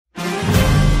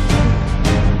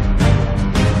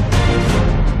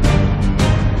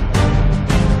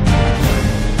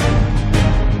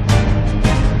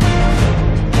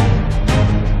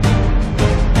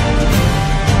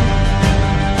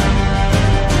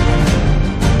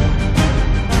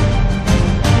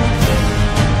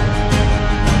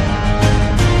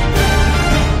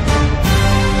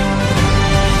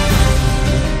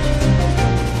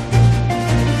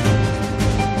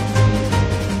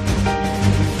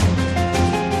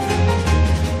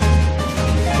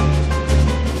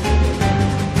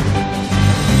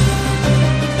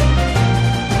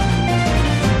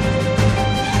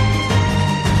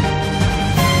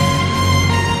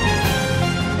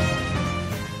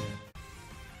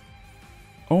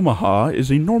Omaha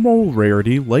is a normal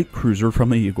rarity light cruiser from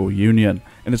the Eagle Union,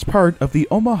 and is part of the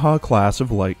Omaha class of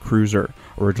light cruiser,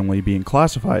 originally being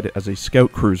classified as a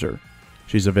scout cruiser.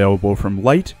 She's available from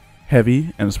light,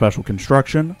 heavy, and special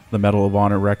construction, the Medal of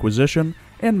Honor requisition,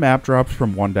 and map drops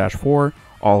from 1-4,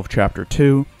 all of Chapter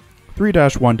 2,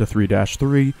 3-1 to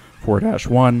 3-3,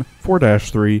 4-1,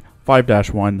 4-3,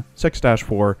 5-1,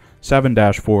 6-4,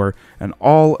 7-4, and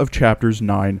all of Chapters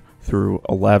 9 through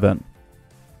 11.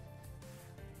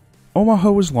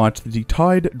 Omaha was launched as the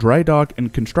Tide Dry Dock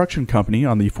and Construction Company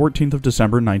on the 14th of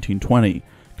December 1920,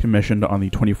 commissioned on the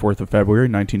 24th of February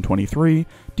 1923,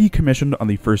 decommissioned on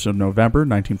the 1st of November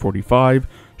 1945,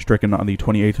 stricken on the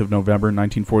 28th of November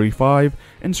 1945,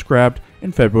 and scrapped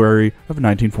in February of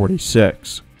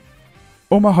 1946.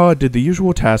 Omaha did the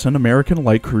usual tasks an American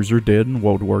light cruiser did in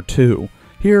World War II.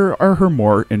 Here are her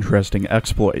more interesting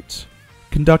exploits.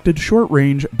 Conducted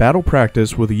short-range battle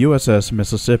practice with the USS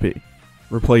Mississippi.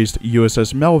 Replaced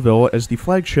USS Melville as the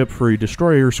flagship for a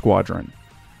destroyer squadron.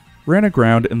 Ran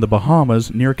aground in the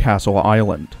Bahamas near Castle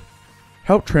Island.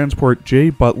 Helped transport J.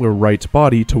 Butler Wright's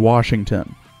body to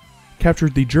Washington.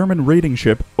 Captured the German raiding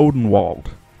ship Odenwald.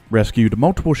 Rescued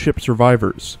multiple ship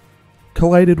survivors.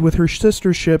 Collided with her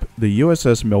sister ship, the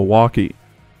USS Milwaukee.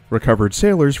 Recovered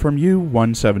sailors from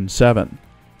U-177.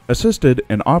 Assisted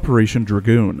in Operation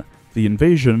Dragoon, the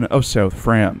invasion of South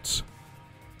France.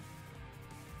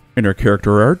 In her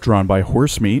character art, drawn by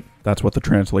Horsemeat, that's what the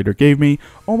translator gave me,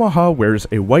 Omaha wears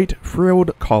a white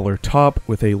frilled collar top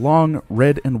with a long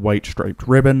red and white striped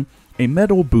ribbon, a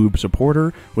metal boob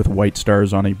supporter with white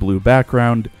stars on a blue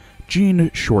background,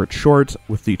 jean short shorts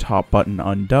with the top button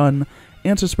undone,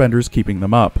 and suspenders keeping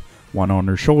them up, one on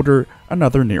her shoulder,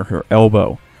 another near her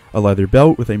elbow, a leather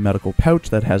belt with a medical pouch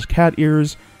that has cat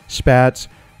ears, spats,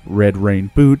 red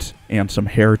rain boots, and some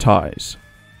hair ties.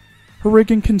 Her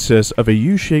rigging consists of a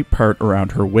U-shaped part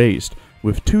around her waist,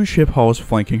 with two ship hulls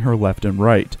flanking her left and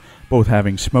right, both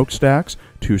having smokestacks,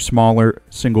 two smaller,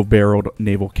 single-barreled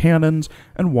naval cannons,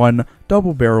 and one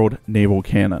double-barreled naval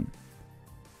cannon.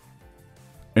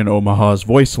 In Omaha's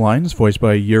voice lines, voiced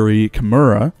by Yuri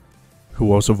Kimura,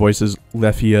 who also voices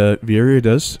Lefia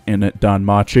Viridas in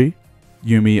Danmachi,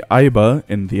 Yumi Aiba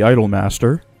in The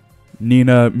Idolmaster,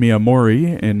 Nina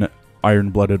Miyamori in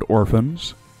Iron-Blooded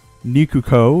Orphans,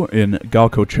 Nikuko in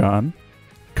Galko-chan,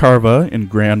 Carva in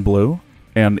Grand Blue,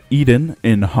 and Eden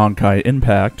in Honkai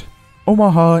Impact,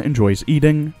 Omaha enjoys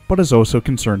eating, but is also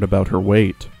concerned about her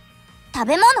weight. 食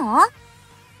べ物？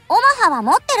オマハは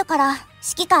持ってるから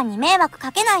指揮官に迷惑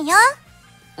かけないよ。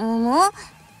オマ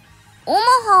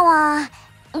ハは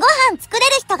ご飯作れる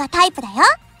人がタイプだよ。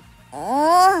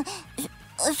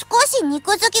少し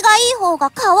肉付きがいい方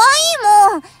が可愛い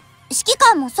もん。指揮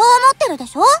官もそう思ってるで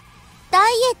しょ？ダ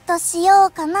イエットしよ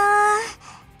うかな。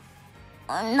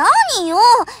何よ、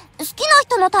好きな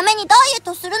人のためにダイエッ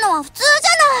トするのは普通じ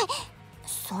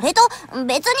ゃない。それと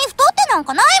別に太ってなん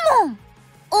かないもん。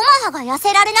オマハが痩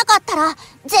せられなかったら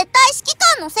絶対指揮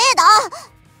官のせいだ。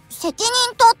責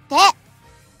任取って。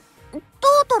どう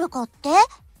取るかって？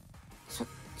そ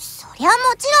りゃも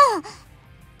ちろん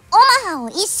オマハを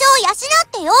一生養っ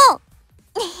てよ。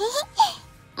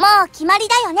もう決まり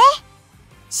だよね。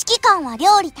指揮官は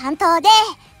料理担当で、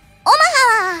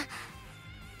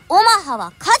オマハ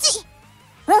は家事。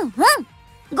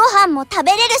ご飯も食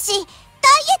べれるし、ダイエ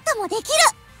ットもできる。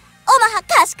オマハ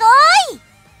賢い。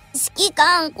指揮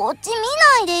官こっち見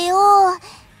ないでよ。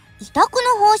委託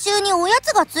の報酬におや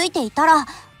つがついていたら、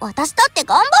私だって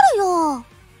頑張るよ。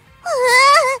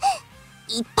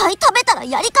いっぱい食べたら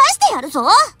やり返してやるぞ。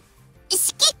指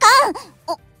揮官、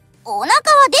お腹は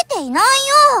出ていない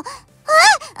よ。見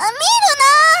る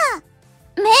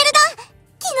な。メールだ。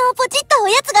昨日ポチったお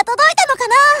やつが届いたのか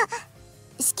な。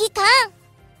指揮官、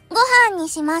ご飯に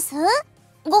します？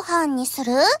ご飯にす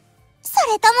る？そ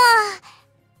れとも、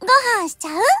ご飯しちゃ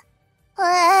う？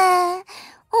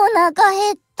お腹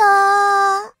減っ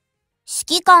た。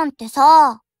指揮官って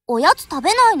さ、おやつ食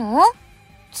べないの？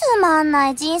つまんな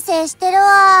い人生してる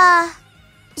わ。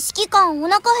指揮官お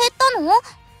腹減ったの？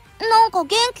なんか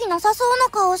元気なさそうな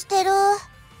顔してる。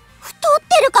太っ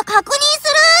てるか確認す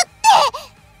るっ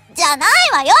てじゃない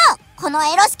わよ、この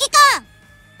エロ指揮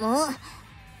官。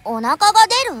お腹が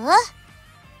出る？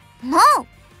も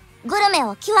うグルメ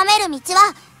を極める道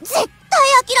は絶対諦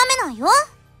めないよ。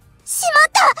しまっ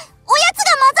た、おやつ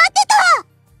が混ざって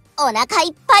た。お腹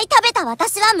いっぱい食べた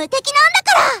私は無敵なんだ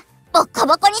から、ボッコ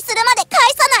ボコにするまで返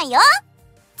さないよ。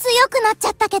強くなっち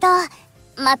ゃったけど、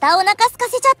またお腹空か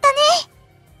せちゃったね。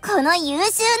この優秀な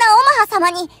オマハ様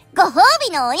にご褒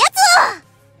美のおやつ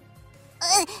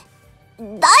を。ダイ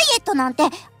エットなんて明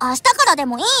日からで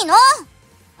もいいの？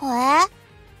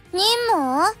任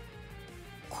務？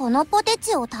このポテ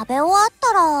チを食べ終わっ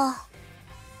たら。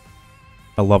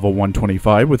 At level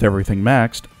 125 with everything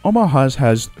maxed, Omaha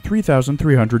has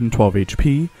 3,312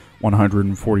 HP,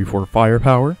 144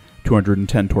 firepower,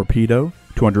 210 torpedo,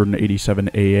 287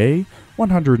 AA,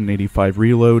 185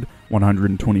 reload,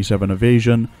 127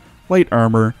 evasion, light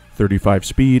armor, 35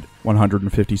 speed,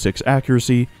 156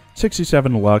 accuracy,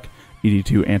 67 luck,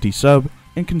 82 anti-sub,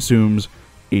 and consumes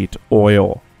 8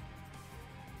 oil.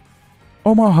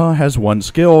 Omaha has one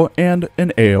skill and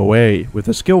an AoA, with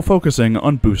a skill focusing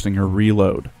on boosting her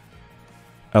reload.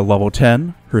 At level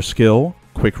 10, her skill,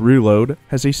 Quick Reload,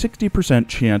 has a 60%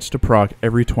 chance to proc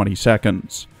every 20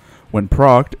 seconds. When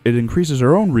procced, it increases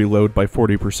her own reload by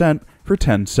 40% for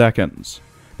 10 seconds.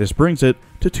 This brings it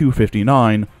to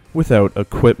 259 without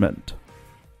equipment.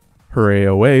 Her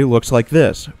AoA looks like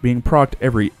this, being procced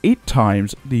every 8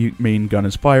 times the main gun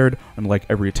is fired, unlike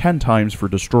every 10 times for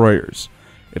destroyers.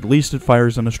 At least it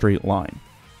fires in a straight line.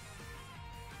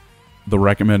 The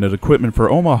recommended equipment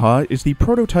for Omaha is the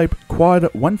prototype Quad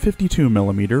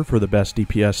 152mm for the best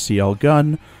DPS CL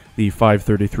gun, the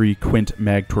 533 Quint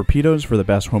Mag torpedoes for the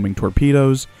best homing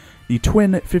torpedoes, the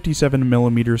twin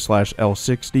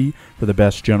 57mm/L60 for the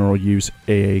best general use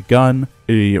AA gun,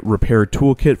 a repair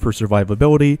toolkit for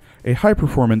survivability, a high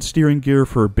performance steering gear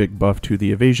for a big buff to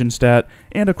the evasion stat,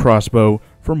 and a crossbow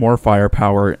for more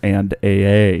firepower and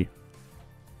AA.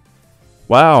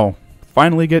 Wow,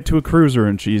 finally get to a cruiser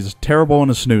and she's terrible in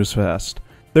a snooze fest.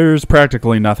 There's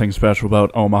practically nothing special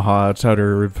about Omaha outside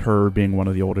of her being one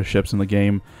of the oldest ships in the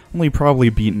game, only probably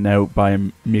beaten out by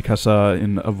Mikasa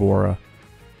in Avora.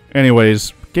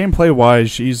 Anyways, gameplay-wise,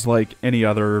 she's like any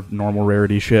other normal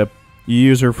rarity ship. You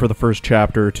use her for the first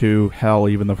chapter or two, hell,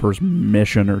 even the first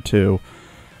mission or two,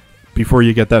 before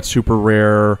you get that super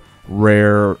rare,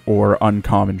 or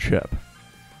uncommon ship.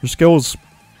 Her skills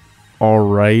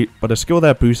alright, but a skill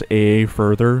that boosts AA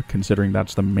further, considering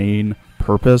that's the main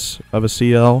purpose of a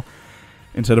CL,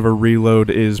 instead of a reload,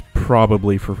 is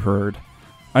probably preferred.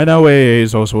 I know AA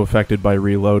is also affected by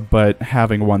reload, but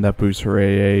having one that boosts her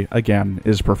AA, again,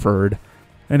 is preferred.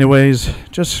 Anyways,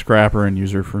 just scrap her and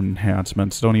use her for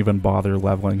enhancements. Don't even bother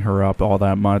leveling her up all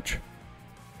that much.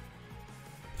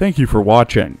 Thank you for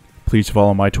watching. Please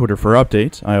follow my Twitter for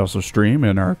updates. I also stream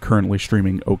and are currently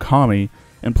streaming Okami,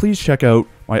 and please check out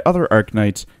my other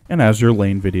Arknights and Azur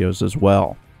Lane videos as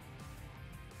well.